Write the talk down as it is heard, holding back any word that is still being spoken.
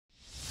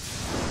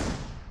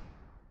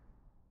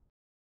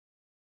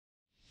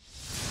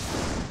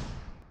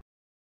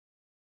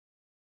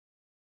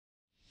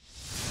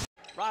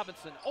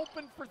Robinson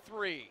open for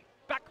three.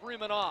 Back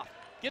rim and off.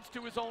 Gets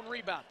to his own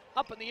rebound.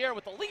 Up in the air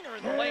with the leaner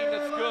in the lane.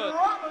 That's good.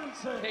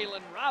 Kalen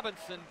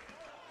Robinson.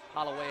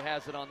 Holloway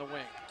has it on the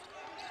wing.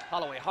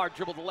 Holloway hard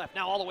dribble to the left.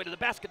 Now all the way to the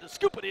basket to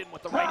scoop it in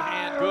with the right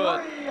hand.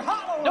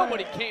 Good.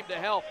 Nobody came to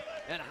help.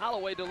 And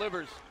Holloway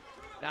delivers.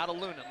 Now to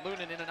Lunan.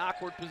 Lunan in an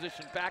awkward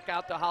position. Back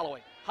out to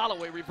Holloway.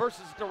 Holloway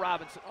reverses it to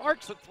Robinson.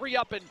 Arcs a three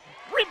up and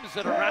rims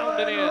it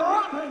around and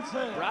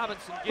in.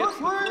 Robinson gets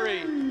the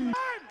three.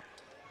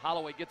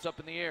 Holloway gets up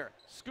in the air.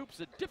 Scoops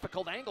a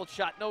difficult angled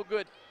shot. No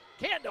good.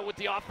 Kanda with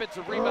the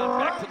offensive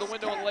rebound. Back to the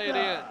window and lay it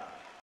in.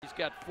 He's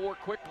got 4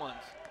 quick ones.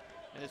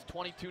 And it's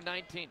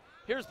 22-19.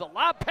 Here's the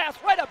lob pass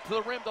right up to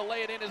the rim to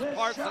lay it in as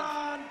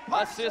Parsons.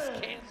 Assist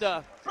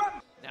Kanda.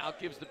 Now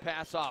gives the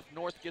pass off.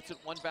 North gets it,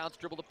 one bounce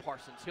dribble to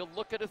Parsons. He'll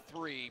look at a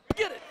three.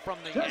 Get it from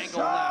the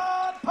angle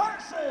left.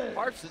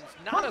 Parsons,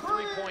 not a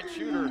three-point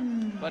shooter,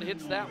 but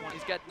hits that one.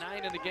 He's got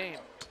 9 in the game.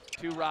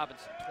 To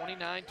Robinson,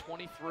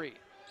 29-23.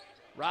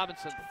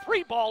 Robinson,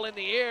 3-ball in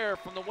the air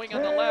from the wing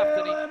on the left,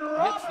 and he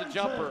hits the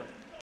jumper.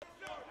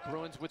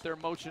 Bruins with their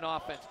motion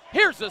offense.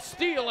 Here's a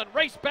steal and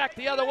race back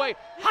the other way.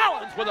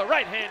 Hollins with a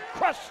right hand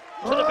crush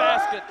to the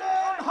basket.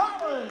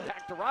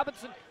 Back to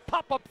Robinson,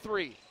 pop-up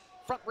three.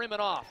 Front rim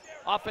and off.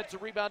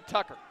 Offensive rebound,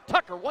 Tucker.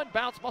 Tucker, one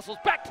bounce, muscles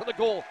back to the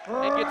goal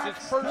and gets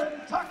his first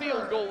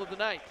field goal of the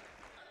night.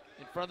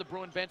 In front of the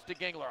Bruin bench to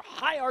Gengler.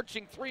 High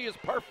arching three is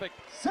perfect.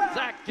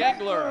 Zach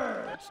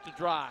Gengler wants to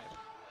drive.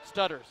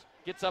 Stutters.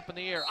 Gets up in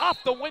the air, off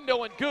the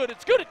window and good.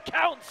 It's good, it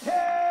counts.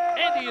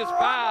 Andy is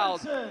fouled.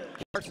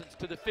 Parsons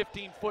to the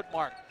 15-foot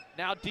mark.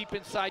 Now deep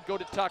inside, go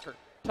to Tucker.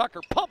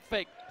 Tucker, pump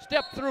fake,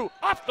 step through,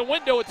 off the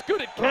window, it's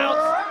good, it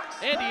counts.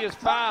 Andy is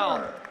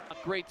fouled.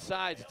 Great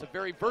size, it's a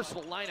very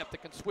versatile lineup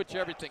that can switch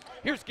everything.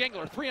 Here's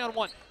Gengler,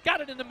 3-on-1, got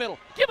it in the middle.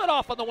 Give it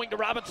off on the wing to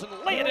Robinson,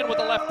 lay it in with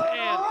the left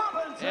hand.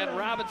 And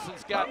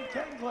Robinson's got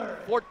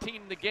 14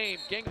 in the game.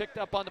 Geng picked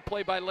up on the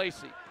play by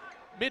Lacey.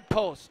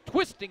 Mid-post,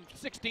 twisting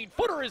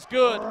 16-footer is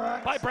good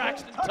by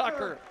Braxton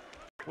Tucker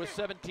with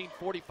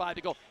 17:45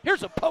 to go.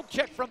 Here's a poke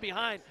check from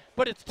behind,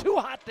 but it's too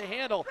hot to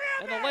handle,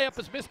 and the layup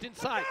is missed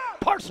inside.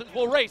 Parsons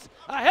will race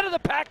ahead of the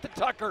pack to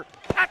Tucker.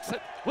 Packs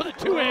it with a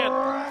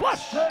two-hand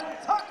flush.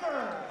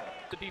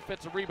 The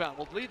defensive rebound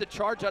will lead the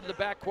charge out of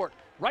the backcourt.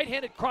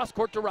 Right-handed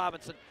cross-court to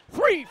Robinson.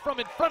 Three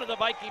from in front of the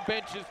Viking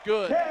bench is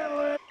good.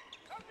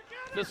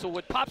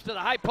 Thistlewood pops to the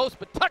high post,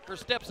 but Tucker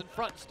steps in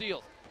front and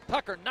steals.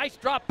 Tucker, nice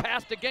drop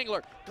pass to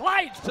Gengler.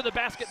 Glides to the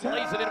basket and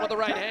lays it in with the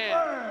right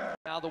hand.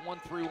 Now the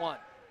 1-3-1.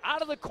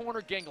 Out of the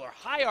corner, Gengler.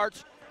 High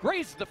arch,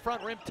 grazes the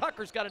front rim.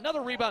 Tucker's got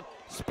another rebound.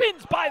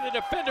 Spins by the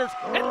defenders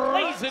and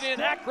lays it in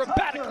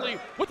acrobatically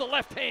with the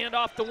left hand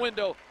off the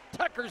window.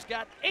 Tucker's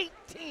got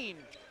 18.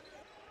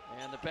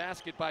 And the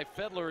basket by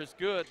Fedler is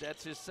good.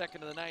 That's his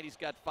second of the night. He's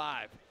got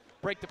 5.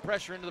 Break the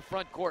pressure into the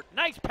front court.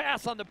 Nice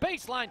pass on the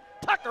baseline.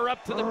 Tucker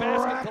up to the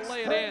basket to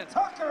lay it in.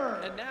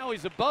 And now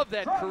he's above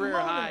that career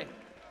high.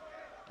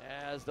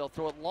 As they'll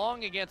throw it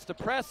long against the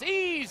press.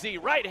 Easy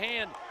right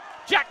hand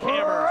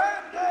jackhammer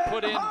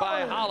put in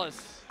by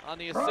Hollis on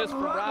the assist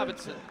from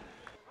Robinson.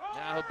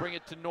 Now he'll bring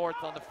it to North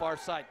on the far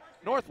side.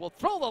 North will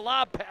throw the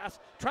lob pass,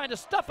 trying to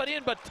stuff it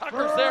in, but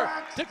Tucker's there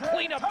to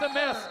clean up the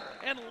mess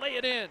and lay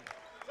it in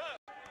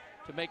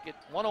to make it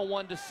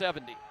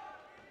 101-70.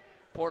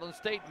 Portland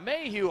State,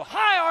 Mayhew,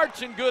 high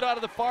arch and good out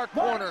of the far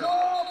corner.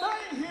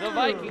 The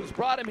Vikings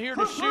brought him here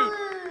to shoot,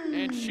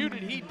 and shoot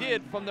it he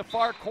did from the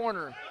far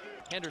corner.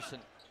 Henderson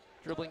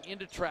dribbling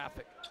into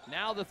traffic.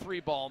 Now the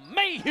 3-ball.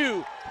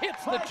 Mayhew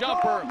hits the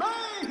jumper.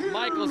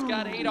 Michael's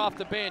got 8 off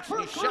the bench, and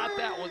he shot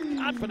that with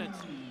confidence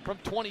from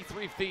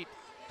 23 feet.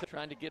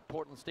 Trying to get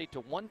Portland State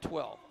to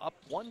 112, up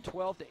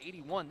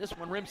 112-81. This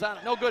one rims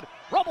out, no good.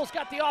 Rummels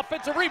got the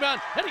offensive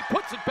rebound, and he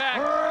puts it back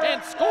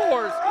and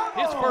scores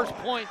his first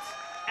points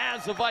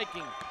as a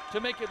Viking to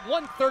make it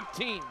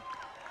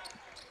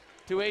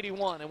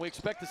 113-81. And we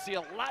expect to see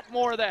a lot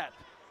more of that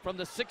from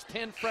the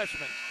 6'10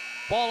 freshman.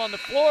 Ball on the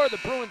floor, the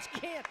Bruins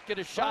can't get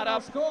a shot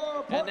up,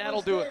 and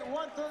that'll do it.